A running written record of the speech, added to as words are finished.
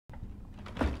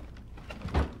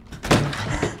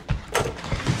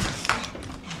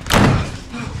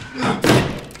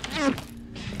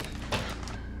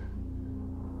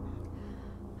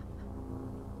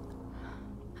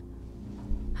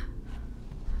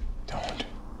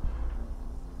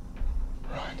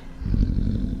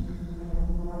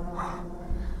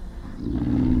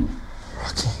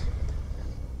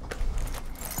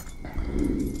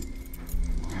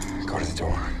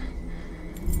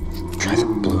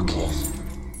Okay.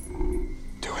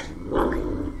 Do it.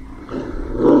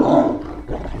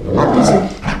 Easy.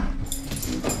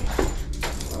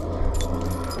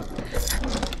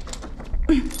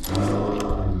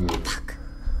 Fuck.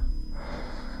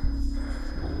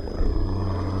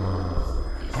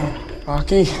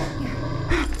 Rocky.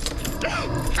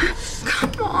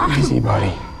 Come on. Easy,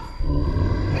 buddy.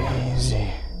 Easy.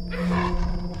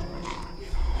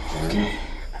 Okay.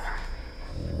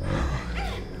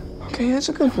 Okay, that's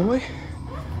a good boy.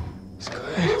 That's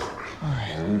good. All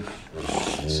right.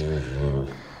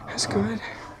 That's good.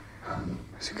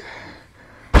 That's good.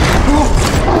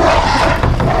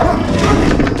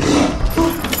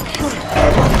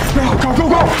 Now, go, go,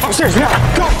 go! Upstairs, now!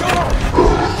 Go, go, go!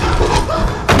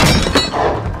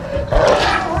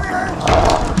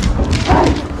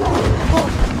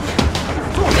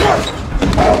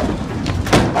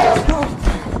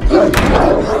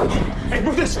 Hey,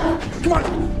 move this! Come on!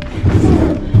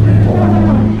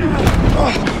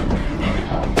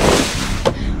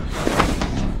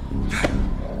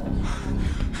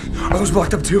 Are those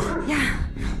blocked up too? Yeah.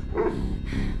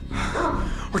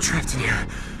 We're trapped in here.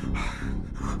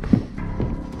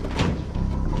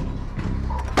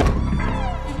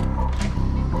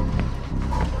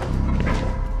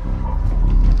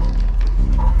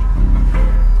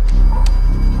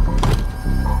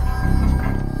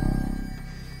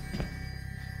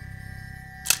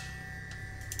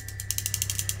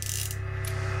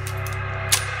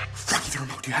 Rocky, the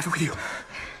remote. Do you have it with you?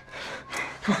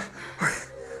 Come on.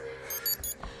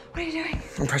 What are you doing?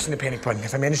 I'm pressing the panic button.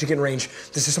 If I manage to get in range,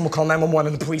 the system will call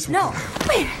 911 and the police will... No,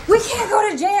 wait, we can't go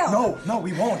to jail. No,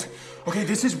 we won't. Okay,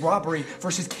 this is robbery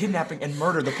versus kidnapping and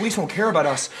murder. The police won't care about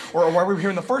us or why we were here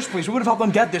in the first place. We would have helped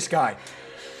them get this guy.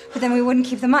 But then we wouldn't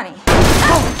keep the money.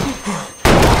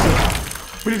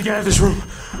 We need to get out of this room.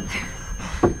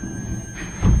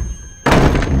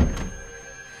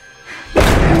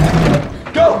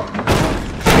 Go!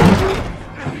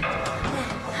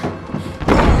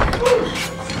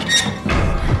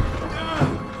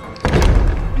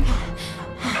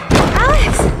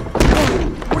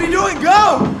 What are you doing?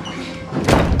 Go!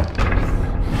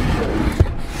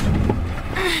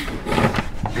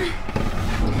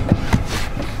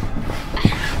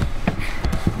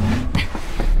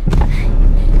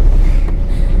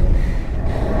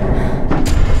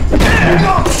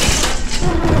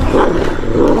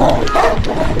 Oh.